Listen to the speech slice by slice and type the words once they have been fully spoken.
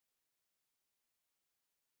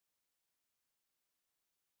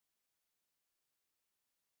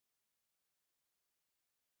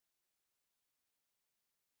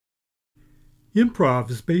Improv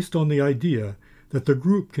is based on the idea that the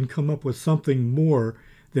group can come up with something more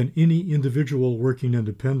than any individual working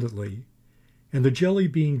independently, and the jelly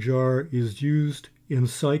bean jar is used in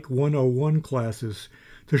Psych 101 classes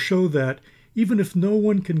to show that even if no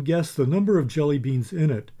one can guess the number of jelly beans in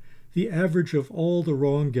it, the average of all the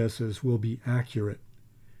wrong guesses will be accurate.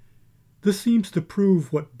 This seems to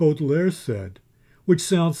prove what Baudelaire said, which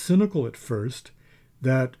sounds cynical at first,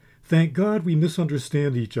 that thank God we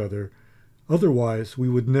misunderstand each other, otherwise we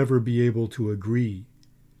would never be able to agree.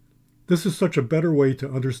 This is such a better way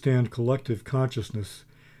to understand collective consciousness,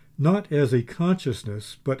 not as a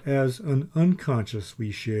consciousness, but as an unconscious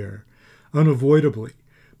we share, unavoidably,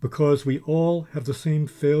 because we all have the same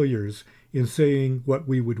failures in saying what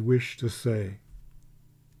we would wish to say.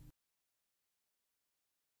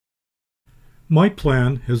 My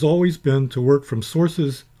plan has always been to work from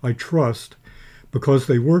sources I trust because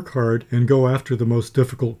they work hard and go after the most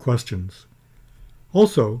difficult questions.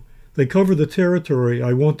 Also, they cover the territory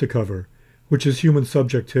I want to cover, which is human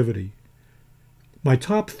subjectivity. My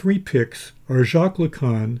top 3 picks are Jacques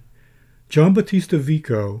Lacan, Giambattista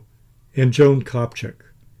Vico, and Joan Kopchak.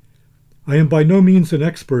 I am by no means an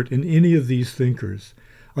expert in any of these thinkers.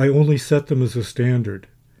 I only set them as a standard.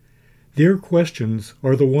 Their questions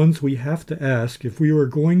are the ones we have to ask if we are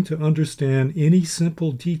going to understand any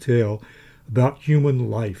simple detail about human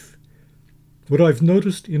life. What I've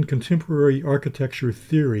noticed in contemporary architecture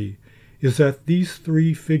theory is that these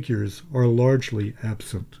 3 figures are largely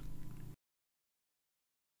absent.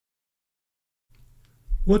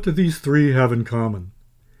 What do these 3 have in common?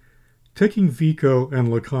 Taking Vico and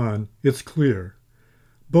Lacan, it's clear.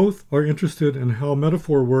 Both are interested in how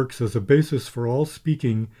metaphor works as a basis for all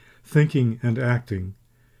speaking, thinking, and acting,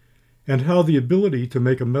 and how the ability to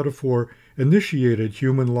make a metaphor initiated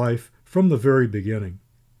human life from the very beginning.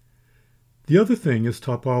 The other thing is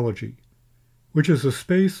topology, which is a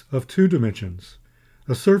space of 2 dimensions,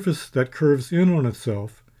 a surface that curves in on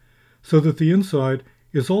itself, so that the inside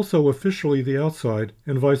is also officially the outside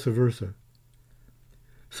and vice versa.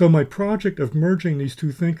 So my project of merging these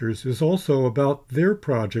 2 thinkers is also about their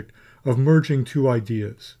project of merging 2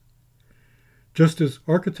 ideas. Just as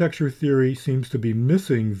architecture theory seems to be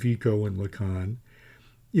missing Vico and Lacan,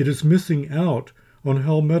 it is missing out on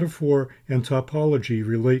how metaphor and topology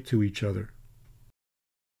relate to each other.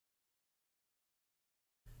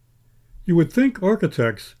 You would think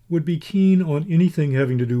architects would be keen on anything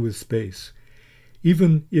having to do with space,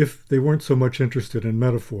 even if they weren't so much interested in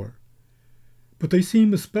metaphor. But they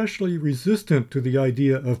seem especially resistant to the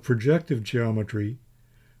idea of projective geometry,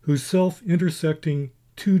 whose self-intersecting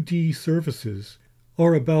 2D surfaces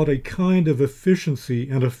are about a kind of efficiency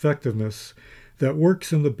and effectiveness that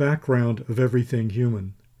works in the background of everything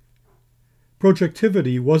human.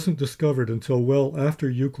 Projectivity wasn't discovered until well after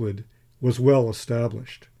Euclid was well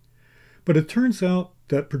established. But it turns out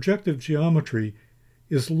that projective geometry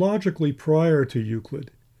is logically prior to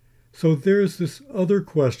Euclid. So there's this other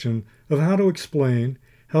question of how to explain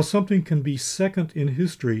how something can be second in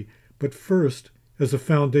history, but first as a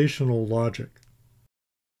foundational logic.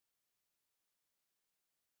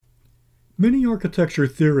 Many architecture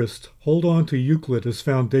theorists hold on to Euclid as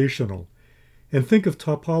foundational and think of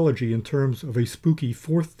topology in terms of a spooky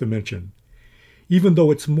 4th dimension, even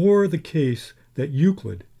though it's more the case that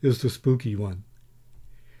Euclid is the spooky one.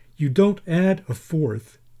 You don't add a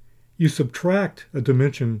 4th, you subtract a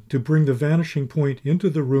dimension to bring the vanishing point into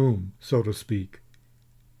the room, so to speak.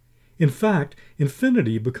 In fact,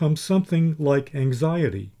 infinity becomes something like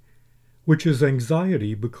anxiety, which is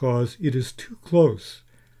anxiety because it is too close,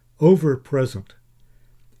 over-present.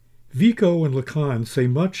 Vico and Lacan say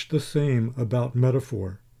much the same about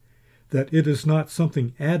metaphor, that it is not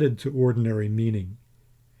something added to ordinary meaning.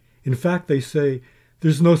 In fact, they say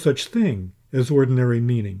there's no such thing as ordinary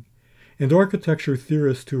meaning, and architecture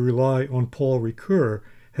theorists who rely on Paul Ricoeur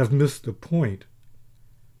have missed the point.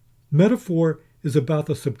 Metaphor is about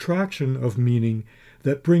the subtraction of meaning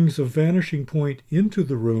that brings a vanishing point into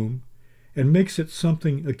the room and makes it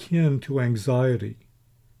something akin to anxiety.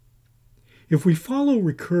 If we follow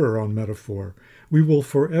Ricoeur on metaphor, we will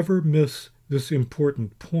forever miss this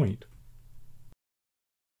important point.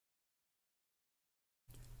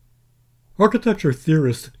 Architecture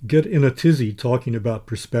theorists get in a tizzy talking about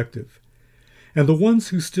perspective, and the ones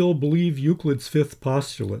who still believe Euclid's 5th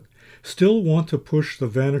postulate still want to push the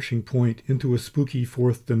vanishing point into a spooky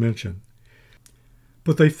 4th dimension.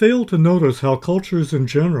 But they fail to notice how cultures in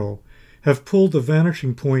general have pulled the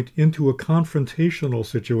vanishing point into a confrontational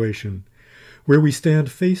situation where we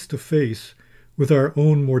stand face to face with our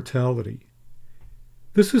own mortality.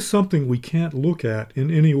 This is something we can't look at in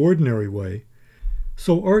any ordinary way,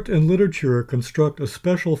 So art and literature construct a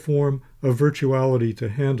special form of virtuality to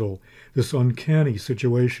handle this uncanny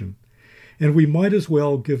situation, and we might as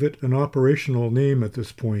well give it an operational name at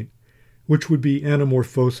this point, which would be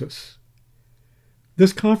anamorphosis.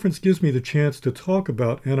 This conference gives me the chance to talk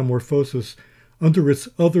about anamorphosis under its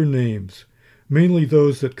other names, mainly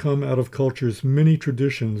those that come out of culture's many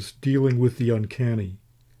traditions dealing with the uncanny.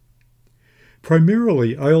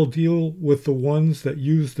 Primarily, I'll deal with the ones that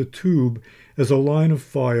use the tube as a line of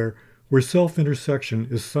fire where self-intersection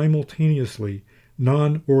is simultaneously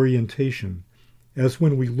non-orientation, as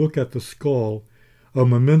when we look at the skull, a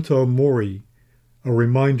memento mori, a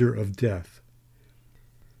reminder of death.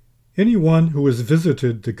 Anyone who has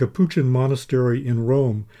visited the Capuchin monastery in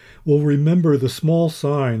Rome will remember the small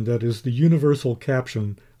sign that is the universal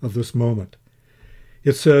caption of this moment.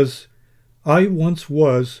 It says, "I once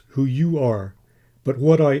was who you are, but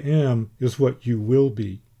what I am is what you will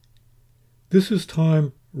be." This is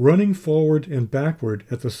time running forward and backward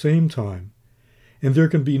at the same time, and there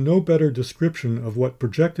can be no better description of what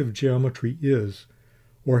projective geometry is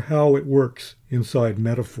or how it works inside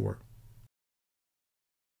metaphor.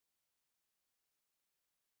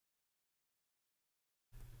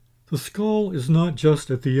 The skull is not just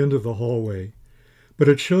at the end of the hallway, but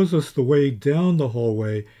it shows us the way down the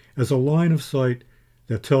hallway as a line of sight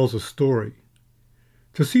that tells a story.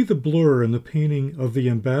 To see the blur in the painting of the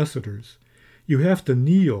ambassadors, you have to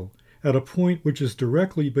kneel at a point which is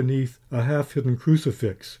directly beneath a half-hidden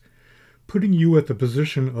crucifix, putting you at the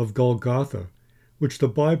position of Golgotha, which the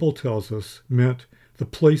Bible tells us meant the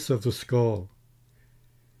place of the skull.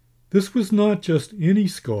 This was not just any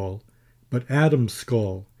skull, but Adam's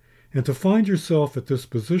skull, and to find yourself at this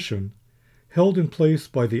position, held in place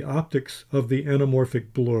by the optics of the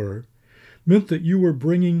anamorphic blur, meant that you were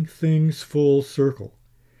bringing things full circle.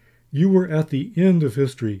 You were at the end of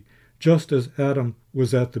history, just as Adam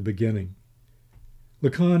was at the beginning.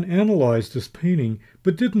 Lacan analyzed this painting,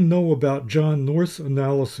 but didn't know about John North's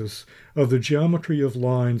analysis of the geometry of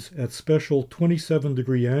lines at special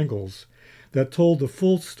 27-degree angles that told the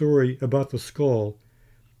full story about the skull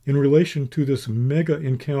in relation to this mega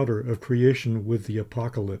encounter of creation with the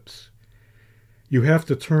apocalypse. You have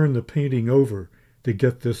to turn the painting over to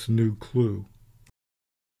get this new clue.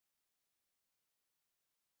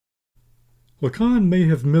 Lacan may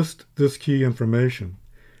have missed this key information,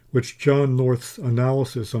 which John North's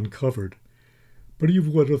analysis uncovered, but he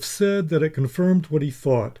would have said that it confirmed what he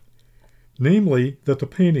thought, namely that the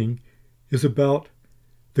painting is about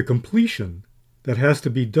the completion that has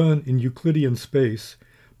to be done in Euclidean space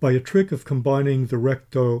by a trick of combining the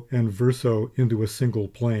recto and verso into a single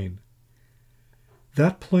plane.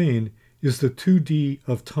 That plane is the 2D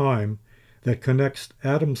of time that connects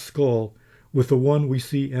Adam's skull with the one we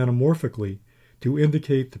see anamorphically to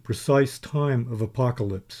indicate the precise time of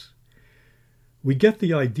apocalypse. We get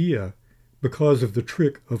the idea because of the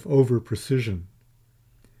trick of over-precision.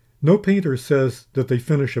 No painter says that they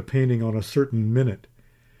finish a painting on a certain minute,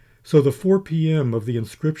 so the 4 p.m. of the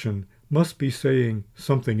inscription must be saying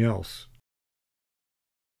something else.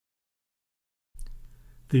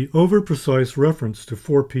 The over-precise reference to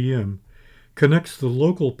 4 p.m. connects the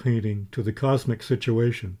local painting to the cosmic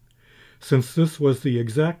situation, since this was the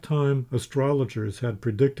exact time astrologers had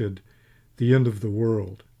predicted the end of the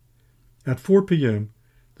world. At 4 p.m.,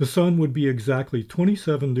 the sun would be exactly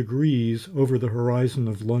 27 degrees over the horizon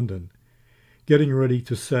of London, getting ready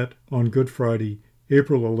to set on Good Friday,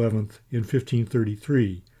 April 11th in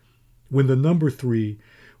 1533, when the number 3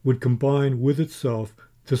 would combine with itself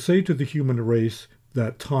to say to the human race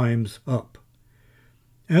that time's up.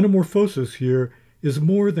 Anamorphosis here is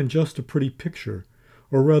more than just a pretty picture,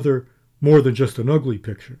 or rather, more than just an ugly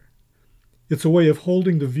picture. It's a way of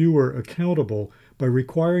holding the viewer accountable by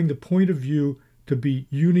requiring the point of view to be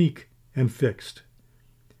unique and fixed.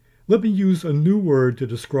 Let me use a new word to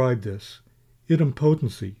describe this: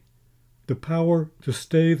 idempotency, the power to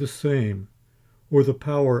stay the same, or the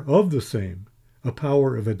power of the same, a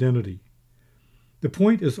power of identity. The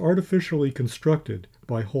point is artificially constructed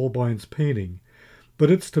by Holbein's painting,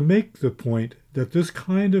 but it's to make the point that this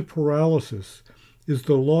kind of paralysis is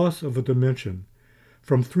the loss of a dimension,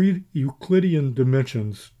 from 3 Euclidean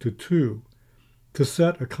dimensions to 2, to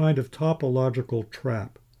set a kind of topological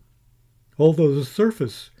trap. Although the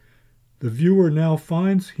surface the viewer now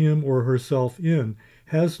finds him or herself in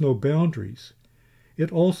has no boundaries,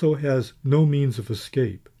 it also has no means of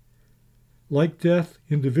escape. Like death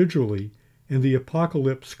individually and the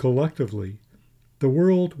apocalypse collectively, the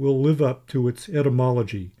world will live up to its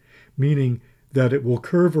etymology, meaning that it will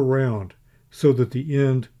curve around so that the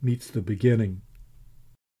end meets the beginning.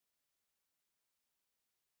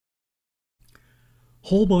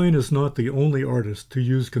 Holbein is not the only artist to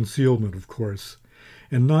use concealment, of course,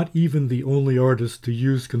 and not even the only artist to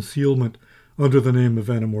use concealment under the name of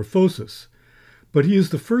anamorphosis, but he is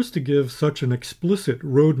the first to give such an explicit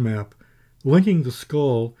roadmap linking the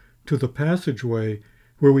skull to the passageway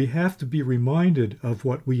where we have to be reminded of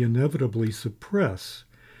what we inevitably suppress,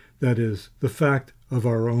 that is, the fact of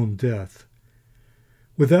our own death.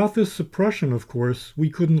 Without this suppression, of course, we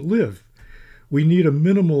couldn't live. We need a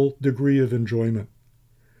minimal degree of enjoyment.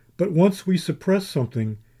 But once we suppress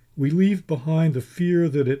something, we leave behind the fear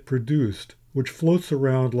that it produced, which floats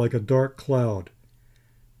around like a dark cloud.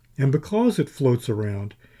 And because it floats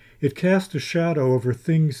around, it casts a shadow over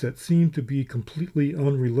things that seem to be completely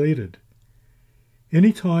unrelated.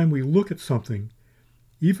 Any time we look at something,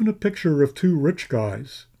 even a picture of two rich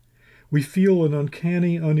guys, we feel an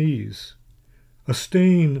uncanny unease, a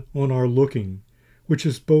stain on our looking, which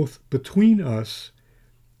is both between us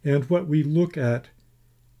and what we look at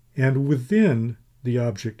and within the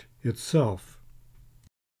object itself.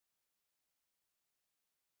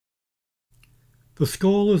 The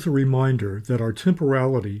skull is a reminder that our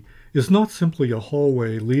temporality is not simply a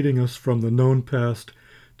hallway leading us from the known past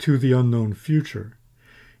to the unknown future.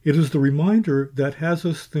 It is the reminder that has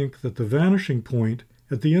us think that the vanishing point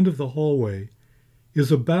at the end of the hallway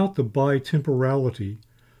is about the bitemporality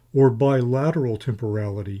or bilateral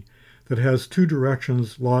temporality that has two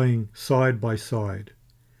directions lying side by side.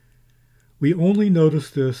 We only notice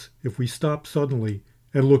this if we stop suddenly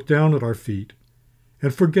and look down at our feet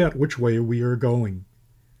and forget which way we are going.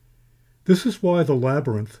 This is why the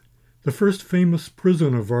labyrinth, the first famous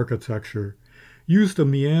prison of architecture, used a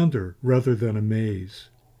meander rather than a maze.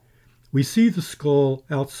 We see the skull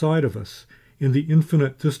outside of us in the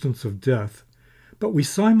infinite distance of death, but we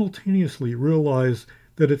simultaneously realize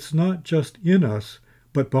that it's not just in us,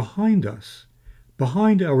 but behind us,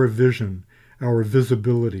 behind our vision, our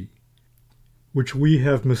visibility, which we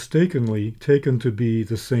have mistakenly taken to be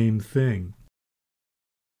the same thing.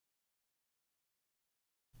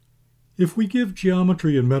 If we give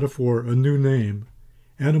geometry and metaphor a new name,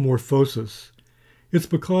 anamorphosis, it's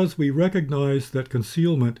because we recognize that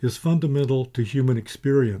concealment is fundamental to human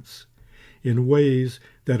experience in ways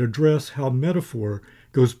that address how metaphor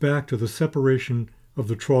goes back to the separation of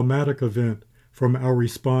the traumatic event from our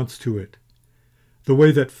response to it, the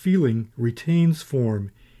way that feeling retains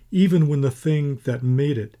form even when the thing that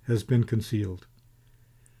made it has been concealed.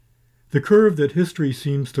 The curve that history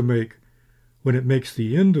seems to make when it makes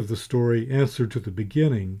the end of the story answer to the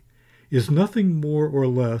beginning is nothing more or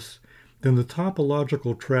less than the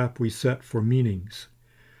topological trap we set for meanings,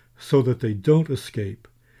 so that they don't escape,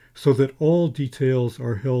 so that all details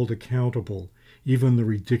are held accountable, even the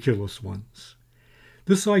ridiculous ones.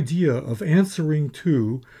 This idea of answering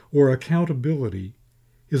to or accountability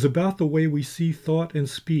is about the way we see thought and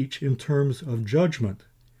speech in terms of judgment,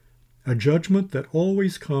 a judgment that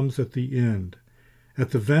always comes at the end,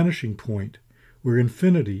 at the vanishing point, where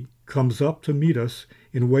infinity comes up to meet us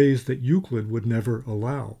in ways that Euclid would never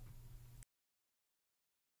allow.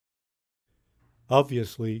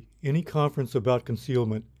 Obviously, any conference about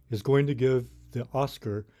concealment is going to give the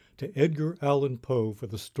Oscar to Edgar Allan Poe for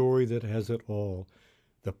the story that has it all,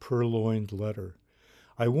 The Purloined Letter.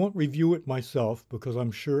 I won't review it myself because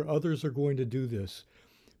I'm sure others are going to do this,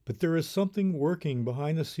 but there is something working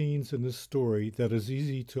behind the scenes in this story that is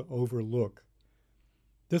easy to overlook.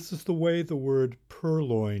 This is the way the word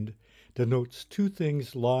purloined denotes two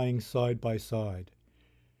things lying side by side.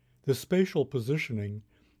 The spatial positioning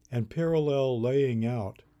and parallel laying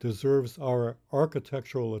out deserves our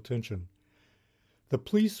architectural attention. The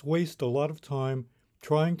police waste a lot of time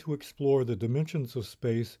trying to explore the dimensions of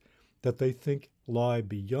space that they think lie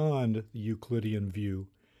beyond the Euclidean view.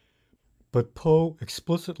 But Poe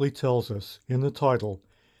explicitly tells us in the title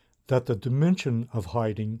that the dimension of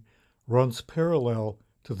hiding runs parallel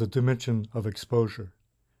to the dimension of exposure.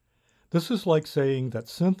 This is like saying that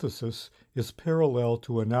synthesis is parallel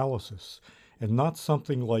to analysis and not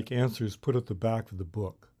something like answers put at the back of the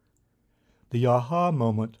book. The aha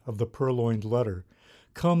moment of The Purloined Letter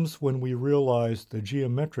comes when we realize the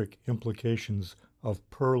geometric implications of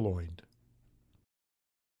purloined.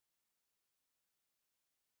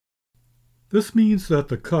 This means that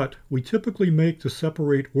the cut we typically make to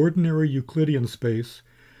separate ordinary Euclidean space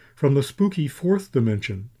from the spooky fourth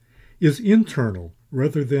dimension is internal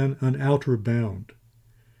rather than an outer bound.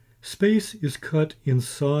 Space is cut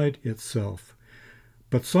inside itself,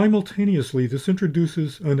 but simultaneously this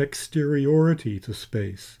introduces an exteriority to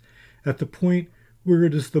space at the point where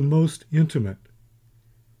it is the most intimate.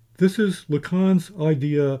 This is Lacan's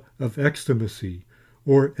idea of extimacy,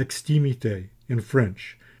 or extimité in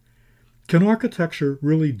French. Can architecture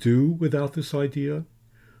really do without this idea?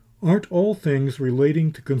 Aren't all things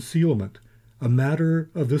relating to concealment a matter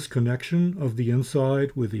of this connection of the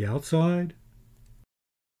inside with the outside?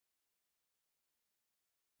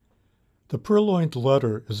 The purloined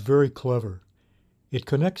letter is very clever. It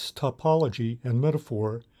connects topology and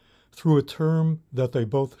metaphor through a term that they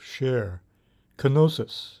both share,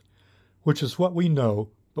 kenosis, which is what we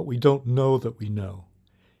know, but we don't know that we know.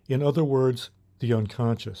 In other words, the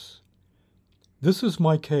unconscious. This is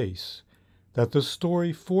my case, that this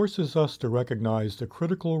story forces us to recognize the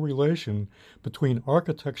critical relation between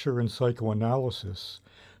architecture and psychoanalysis,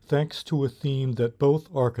 thanks to a theme that both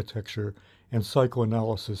architecture and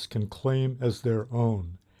psychoanalysis can claim as their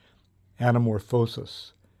own,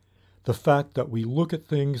 anamorphosis, the fact that we look at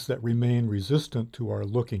things that remain resistant to our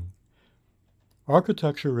looking.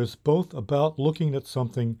 Architecture is both about looking at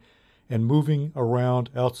something and moving around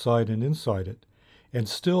outside and inside it, and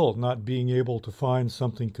still not being able to find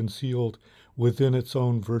something concealed within its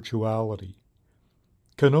own virtuality.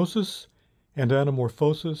 Kenosis and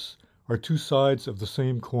anamorphosis are two sides of the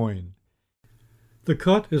same coin. The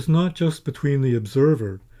cut is not just between the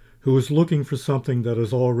observer, who is looking for something that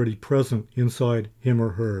is already present inside him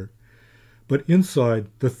or her, but inside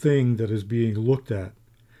the thing that is being looked at.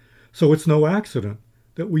 So it's no accident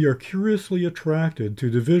that we are curiously attracted to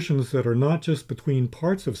divisions that are not just between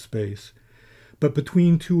parts of space, but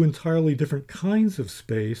between two entirely different kinds of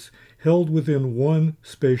space held within one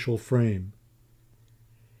spatial frame.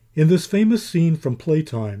 In this famous scene from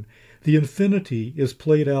Playtime, the infinity is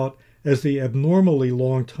played out as the abnormally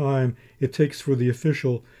long time it takes for the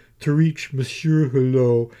official to reach Monsieur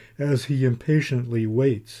Hulot as he impatiently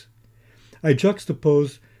waits. I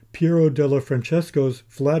juxtapose Piero della Francesco's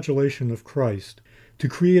flagellation of Christ to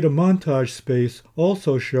create a montage space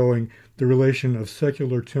also showing the relation of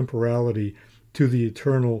secular temporality to the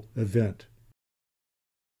eternal event.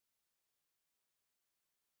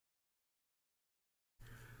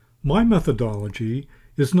 My methodology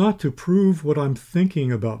is not to prove what I'm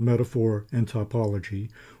thinking about metaphor and topology,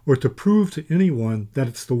 or to prove to anyone that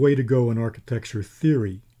it's the way to go in architecture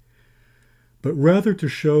theory, but rather to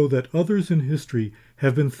show that others in history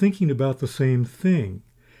have been thinking about the same thing,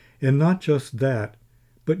 and not just that,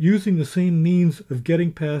 but using the same means of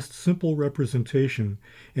getting past simple representation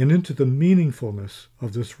and into the meaningfulness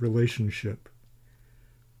of this relationship.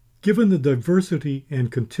 Given the diversity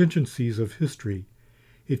and contingencies of history,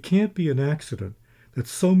 it can't be an accident that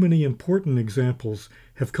so many important examples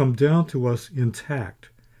have come down to us intact,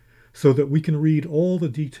 so that we can read all the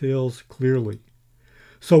details clearly.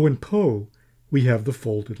 So in Poe, we have the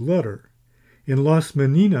folded letter. In Las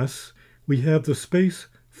Meninas, we have the space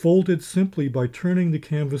folded simply by turning the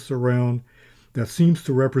canvas around that seems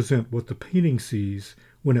to represent what the painting sees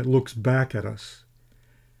when it looks back at us.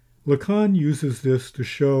 Lacan uses this to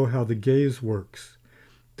show how the gaze works,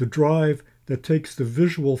 the drive that takes the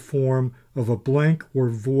visual form of a blank or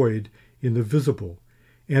void in the visible,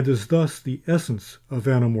 and is thus the essence of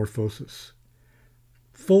anamorphosis.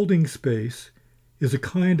 Folding space is a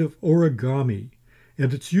kind of origami,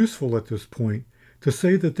 and it's useful at this point to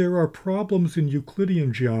say that there are problems in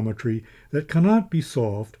Euclidean geometry that cannot be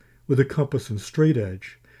solved with a compass and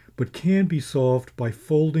straightedge, but can be solved by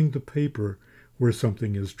folding the paper where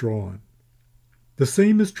something is drawn. The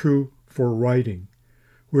same is true for writing,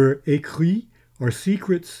 where écrits are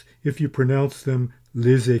secrets if you pronounce them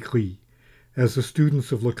les écrits, as the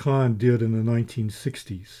students of Lacan did in the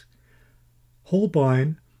 1960s.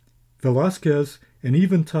 Holbein, Velázquez, and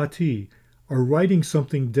even Tati are writing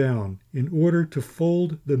something down in order to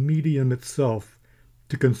fold the medium itself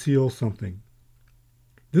to conceal something.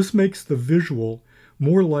 This makes the visual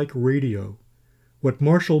more like radio, what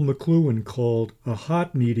Marshall McLuhan called a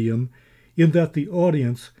hot medium, in that the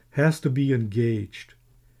audience has to be engaged.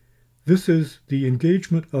 This is the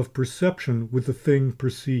engagement of perception with the thing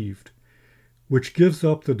perceived, which gives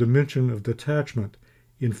up the dimension of detachment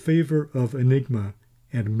in favor of enigma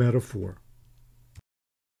and metaphor.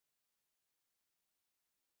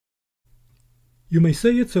 You may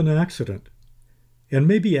say it's an accident, and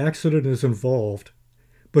maybe accident is involved,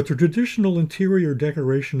 but the traditional interior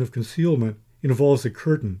decoration of concealment involves a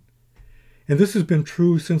curtain, and this has been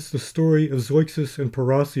true since the story of Zeuxis and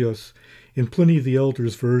Parrhasius in Pliny the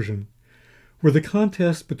Elder's version, where the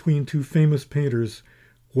contest between two famous painters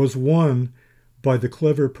was won by the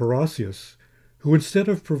clever Parrhasius, who instead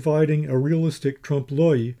of providing a realistic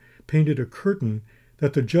trompe-l'oeil, painted a curtain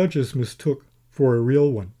that the judges mistook for a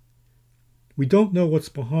real one. We don't know what's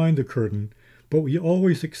behind the curtain, but we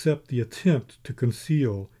always accept the attempt to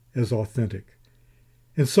conceal as authentic.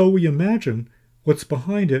 And so we imagine what's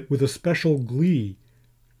behind it with a special glee.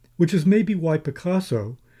 which is maybe why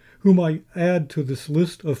Picasso, whom I add to this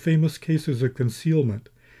list of famous cases of concealment,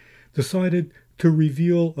 decided to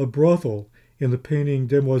reveal a brothel in the painting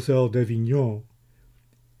Demoiselle d'Avignon.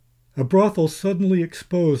 A brothel suddenly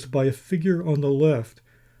exposed by a figure on the left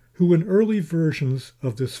who in early versions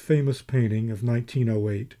of this famous painting of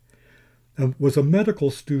 1908 was a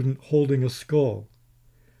medical student holding a skull.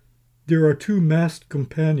 There are two masked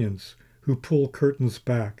companions who pull curtains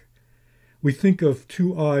back. We think of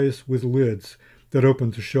two eyes with lids that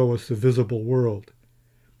open to show us the visible world.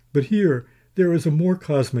 But here there is a more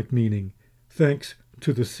cosmic meaning, thanks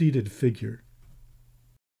to the seated figure.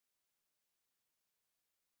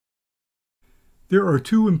 There are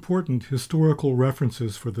two important historical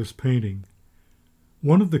references for this painting.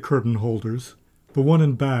 One of the curtain holders, the one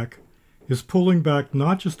in back, is pulling back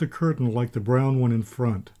not just a curtain like the brown one in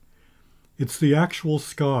front. It's the actual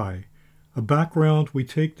sky, a background we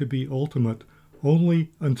take to be ultimate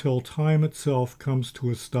only until time itself comes to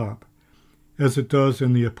a stop, as it does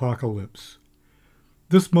in the Apocalypse.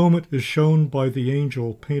 This moment is shown by the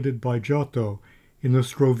angel painted by Giotto in the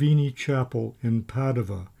Scrovini Chapel in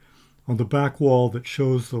Padua, on the back wall that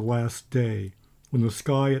shows the last day, when the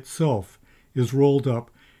sky itself is rolled up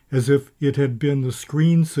as if it had been the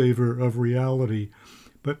screensaver of reality,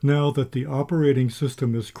 but now that the operating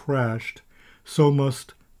system is crashed, so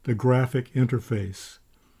must the graphic interface.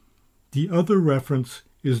 The other reference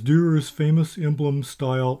is Dürer's famous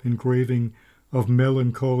emblem-style engraving of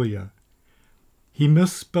Melancholia. He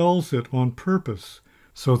misspells it on purpose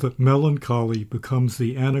so that melancholy becomes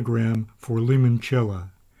the anagram for limoncello,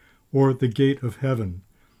 or the gate of heaven,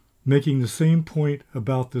 making the same point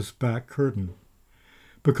about this back curtain.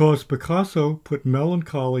 Because Picasso put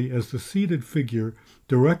melancholy as the seated figure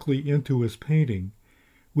directly into his painting,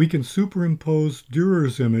 we can superimpose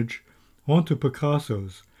Dürer's image onto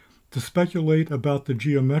Picasso's to speculate about the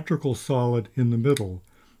geometrical solid in the middle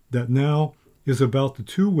that now is about the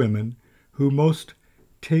two women who most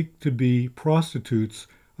take to be prostitutes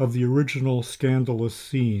of the original scandalous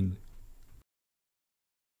scene.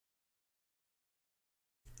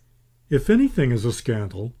 If anything is a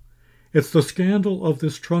scandal, it's the scandal of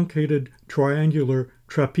this truncated triangular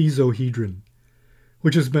trapezohedron,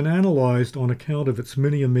 which has been analyzed on account of its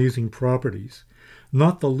many amazing properties,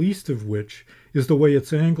 not the least of which is the way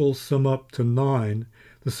its angles sum up to 9,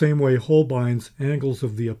 the same way Holbein's angles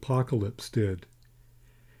of the Apocalypse did,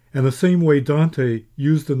 and the same way Dante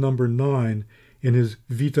used the number 9 in his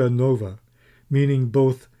Vita Nova, meaning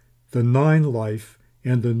both the 9 life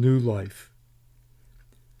and the new life.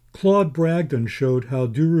 Claude Bragdon showed how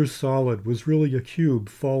Dürer's solid was really a cube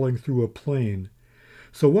falling through a plane,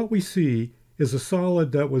 so what we see is a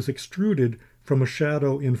solid that was extruded from a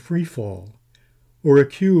shadow in free fall, or a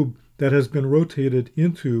cube that has been rotated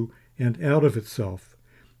into and out of itself,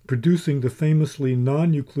 producing the famously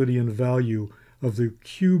non-Euclidean value of the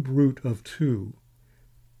cube root of 2.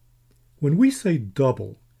 When we say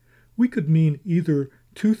double, we could mean either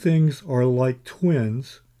two things are like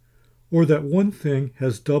twins, or that one thing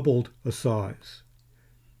has doubled a size.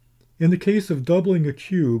 In the case of doubling a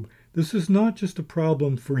cube, this is not just a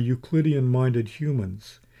problem for Euclidean-minded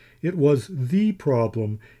humans. It was the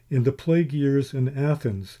problem in the plague years in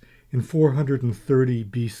Athens in 430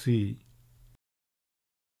 BC.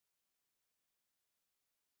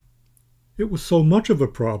 It was so much of a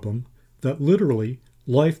problem that literally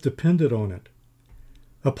life depended on it.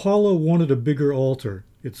 Apollo wanted a bigger altar,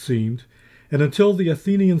 it seemed, and until the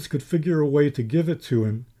Athenians could figure a way to give it to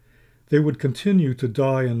him, they would continue to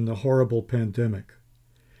die in the horrible pandemic.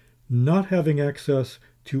 Not having access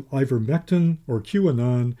to ivermectin or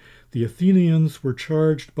QAnon, the Athenians were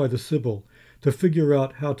charged by the Sibyl to figure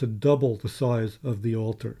out how to double the size of the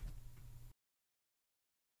altar.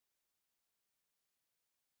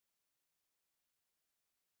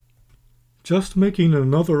 Just making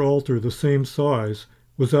another altar the same size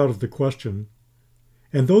was out of the question,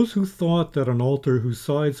 and those who thought that an altar whose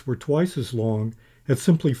sides were twice as long had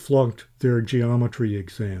simply flunked their geometry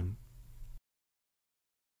exam.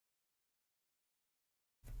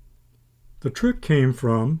 The trick came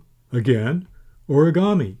from, again,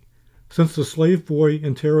 origami, since the slave boy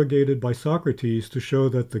interrogated by Socrates to show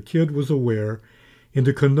that the kid was aware, in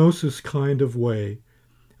the kenosis kind of way,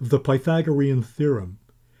 of the Pythagorean theorem,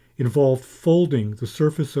 involved folding the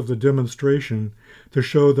surface of the demonstration to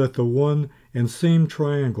show that the one and same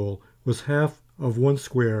triangle was half of one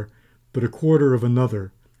square but a quarter of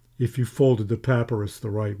another if you folded the papyrus the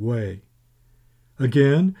right way.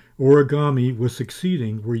 Again, origami was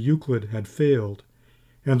succeeding where Euclid had failed,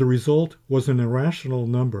 and the result was an irrational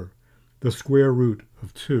number, the square root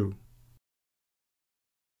of 2.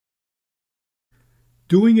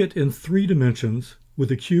 Doing it in 3 dimensions,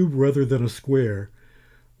 with a cube rather than a square,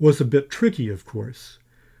 was a bit tricky, of course,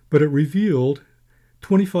 but it revealed,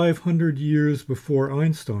 2,500 years before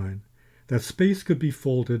Einstein, that space could be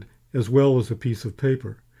folded as well as a piece of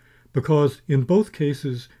paper, because in both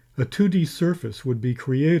cases a 2D surface would be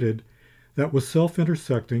created that was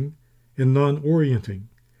self-intersecting and non-orienting,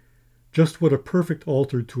 just what a perfect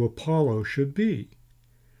altar to Apollo should be.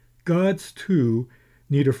 Gods, too,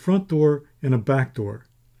 need a front door and a back door,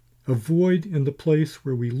 a void in the place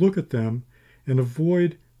where we look at them and a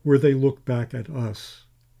void where they look back at us.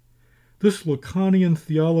 This Lacanian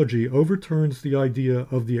theology overturns the idea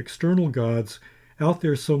of the external gods out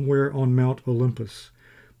there somewhere on Mount Olympus,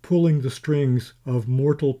 pulling the strings of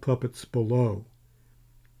mortal puppets below.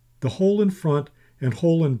 The hole in front and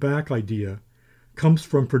hole in back idea comes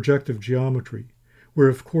from projective geometry, where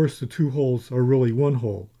of course the 2 holes are really 1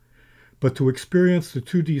 hole. But to experience the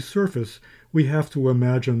 2D surface, we have to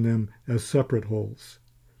imagine them as separate holes.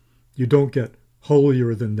 You don't get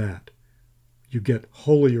holier than that. You get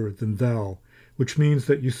holier than thou, which means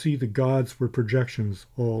that you see the gods were projections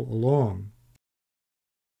all along.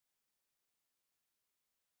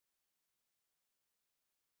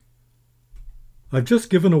 I've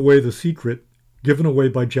just given away the secret given away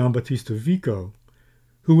by Giambattista Vico,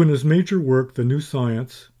 who in his major work, The New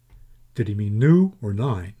Science, did he mean new or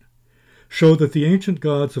 9? Showed that the ancient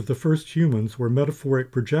gods of the first humans were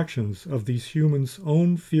metaphoric projections of these humans'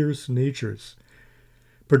 own fierce natures,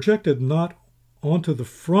 projected not onto the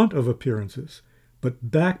front of appearances,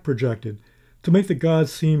 but back projected to make the gods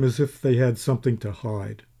seem as if they had something to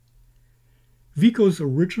hide. Vico's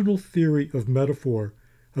original theory of metaphor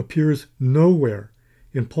appears nowhere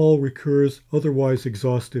in Paul Ricoeur's otherwise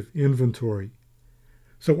exhaustive inventory,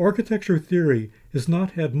 so architecture theory has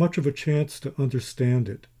not had much of a chance to understand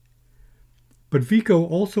it. But Vico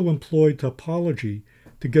also employed topology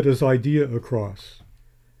to get his idea across.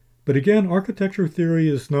 But again, architecture theory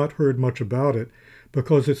has not heard much about it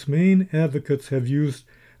because its main advocates have used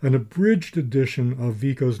an abridged edition of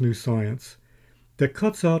Vico's New Science that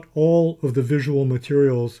cuts out all of the visual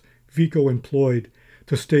materials Vico employed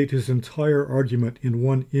to state his entire argument in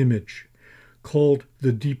one image, called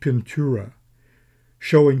the dipintura,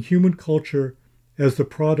 showing human culture as the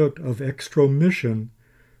product of extromission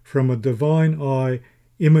from a divine eye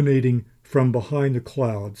emanating from behind the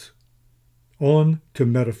clouds, on to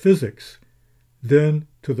metaphysics, then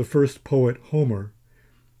to the first poet Homer,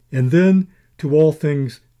 and then to all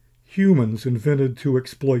things humans invented to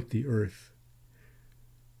exploit the earth.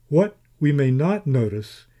 What we may not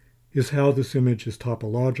notice is how this image is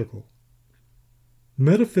topological.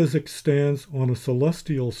 Metaphysics stands on a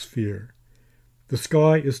celestial sphere. The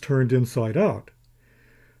sky is turned inside out,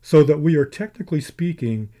 so that we are technically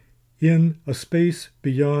speaking in a space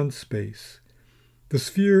beyond space. The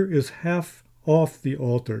sphere is half off the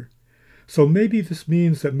altar, so maybe this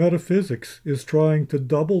means that metaphysics is trying to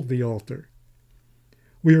double the altar.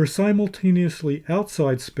 We are simultaneously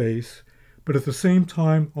outside space, but at the same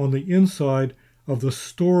time on the inside of the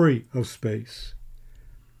story of space.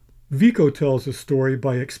 Vico tells a story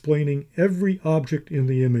by explaining every object in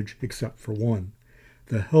the image except for one,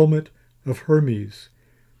 the helmet of Hermes,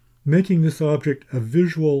 making this object a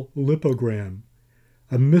visual lipogram,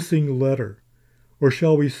 a missing letter, or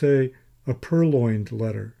shall we say, a purloined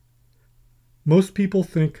letter. Most people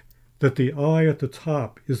think that the eye at the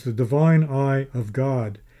top is the divine eye of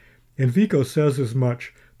God, and Vico says as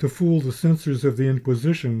much to fool the censors of the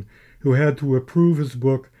Inquisition who had to approve his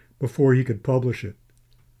book before he could publish it.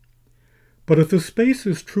 But if the space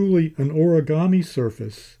is truly an origami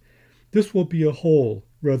surface, this will be a hole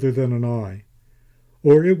rather than an eye,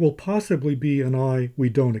 or it will possibly be an eye we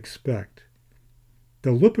don't expect. The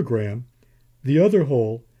lipogram, the other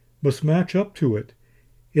hole, must match up to it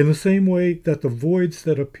in the same way that the voids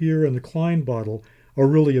that appear in the Klein bottle are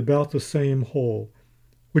really about the same hole,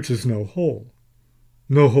 which is no hole.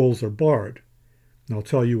 No holes are barred. And I'll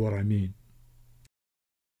tell you what I mean.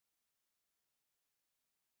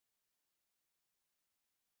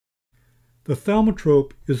 The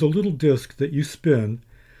thaumatrope is a little disc that you spin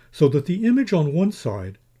so that the image on one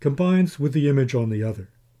side combines with the image on the other.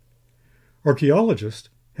 Archaeologists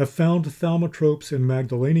have found thaumatropes in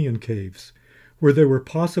Magdalenian caves, where they were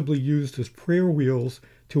possibly used as prayer wheels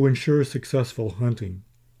to ensure successful hunting.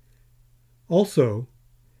 Also,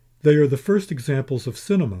 they are the first examples of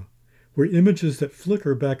cinema, where images that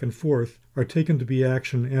flicker back and forth are taken to be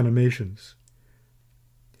action animations.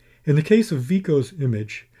 In the case of Vico's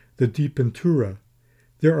image, the dipintura,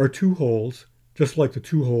 there are 2 holes, just like the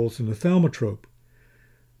 2 holes in the thaumatrope,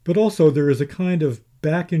 but also there is a kind of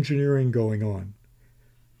back engineering going on.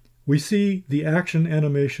 We see the action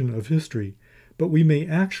animation of history, but we may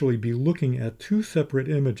actually be looking at two separate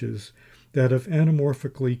images that have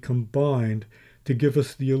anamorphically combined to give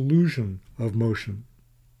us the illusion of motion.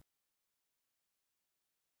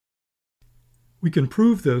 We can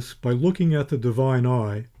prove this by looking at the divine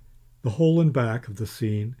eye, the hole in back of the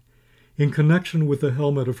scene, in connection with the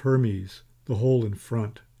helmet of Hermes, the hole in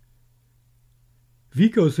front.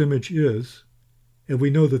 Vico's image is, and we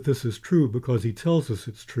know that this is true because he tells us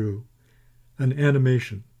it's true, an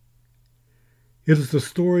animation. It is the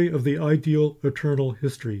story of the ideal eternal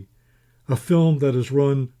history, a film that is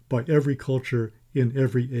run by every culture in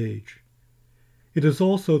every age. It is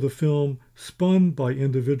also the film spun by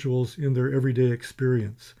individuals in their everyday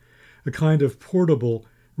experience, a kind of portable,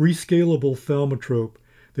 rescalable thaumatrope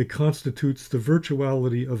that constitutes the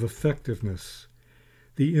virtuality of effectiveness,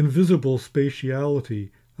 the invisible spatiality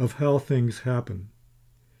of how things happen,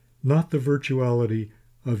 not the virtuality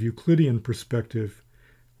of Euclidean perspective,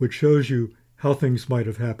 which shows you how things might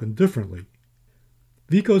have happened differently.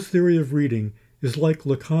 Vico's theory of reading is like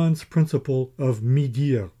Lacan's principle of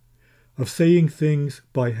mi-dire, of saying things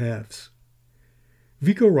by halves.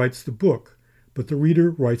 Vico writes the book, but the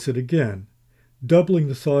reader writes it again, doubling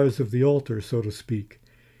the size of the altar, so to speak,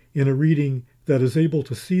 in a reading that is able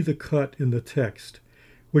to see the cut in the text,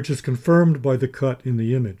 which is confirmed by the cut in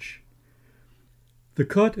the image. The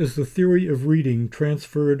cut is the theory of reading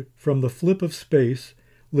transferred from the flip of space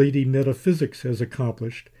Lady Metaphysics has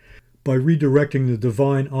accomplished by redirecting the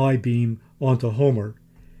divine eye beam onto Homer,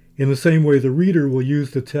 in the same way the reader will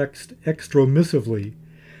use the text extromissively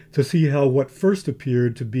to see how what first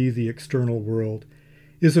appeared to be the external world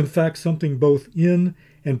is in fact something both in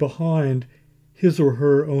and behind his or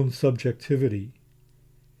her own subjectivity.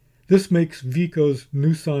 This makes Vico's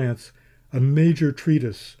new science a major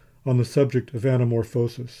treatise on the subject of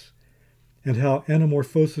anamorphosis, and how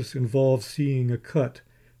anamorphosis involves seeing a cut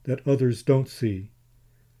that others don't see.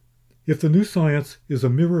 If the new science is a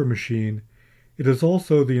mirror machine, it is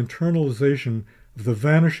also the internalization of the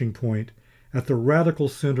vanishing point at the radical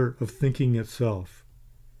center of thinking itself.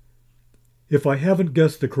 If I haven't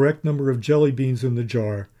guessed the correct number of jelly beans in the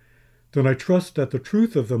jar, then I trust that the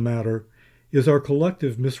truth of the matter is our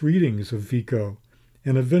collective misreadings of Vico,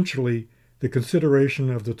 and eventually the consideration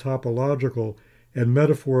of the topological and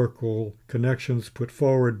metaphorical connections put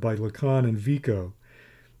forward by Lacan and Vico,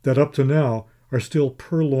 that up to now are still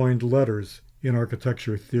purloined letters in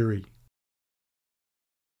architecture theory.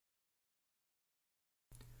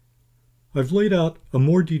 I've laid out a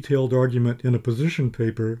more detailed argument in a position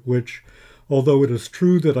paper which, although it is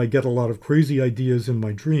true that I get a lot of crazy ideas in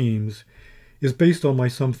my dreams, is based on my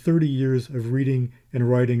some 30 years of reading and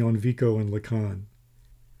writing on Vico and Lacan.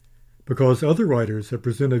 Because other writers have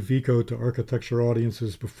presented Vico to architecture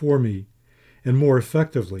audiences before me, and more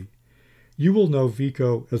effectively, you will know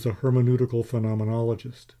Vico as a hermeneutical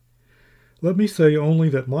phenomenologist. Let me say only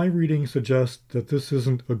that my reading suggests that this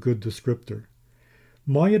isn't a good descriptor.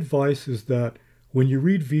 My advice is that when you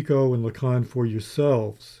read Vico and Lacan for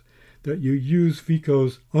yourselves, that you use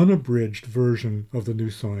Vico's unabridged version of the new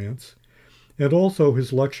science, and also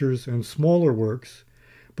his lectures and smaller works,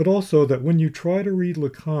 but also that when you try to read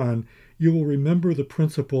Lacan, you will remember the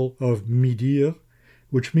principle of mi-dire,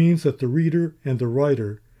 which means that the reader and the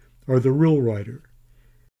writer are the real writer.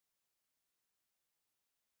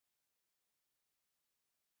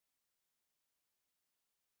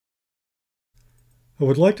 I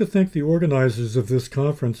would like to thank the organizers of this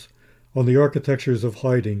conference on the architectures of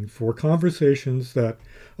hiding for conversations that,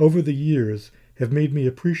 over the years, have made me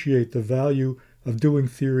appreciate the value of doing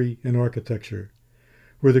theory in architecture,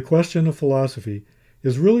 where the question of philosophy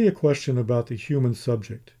is really a question about the human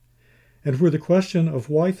subject, and where the question of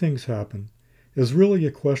why things happen is really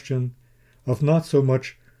a question of not so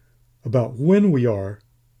much about when we are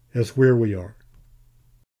as where we are.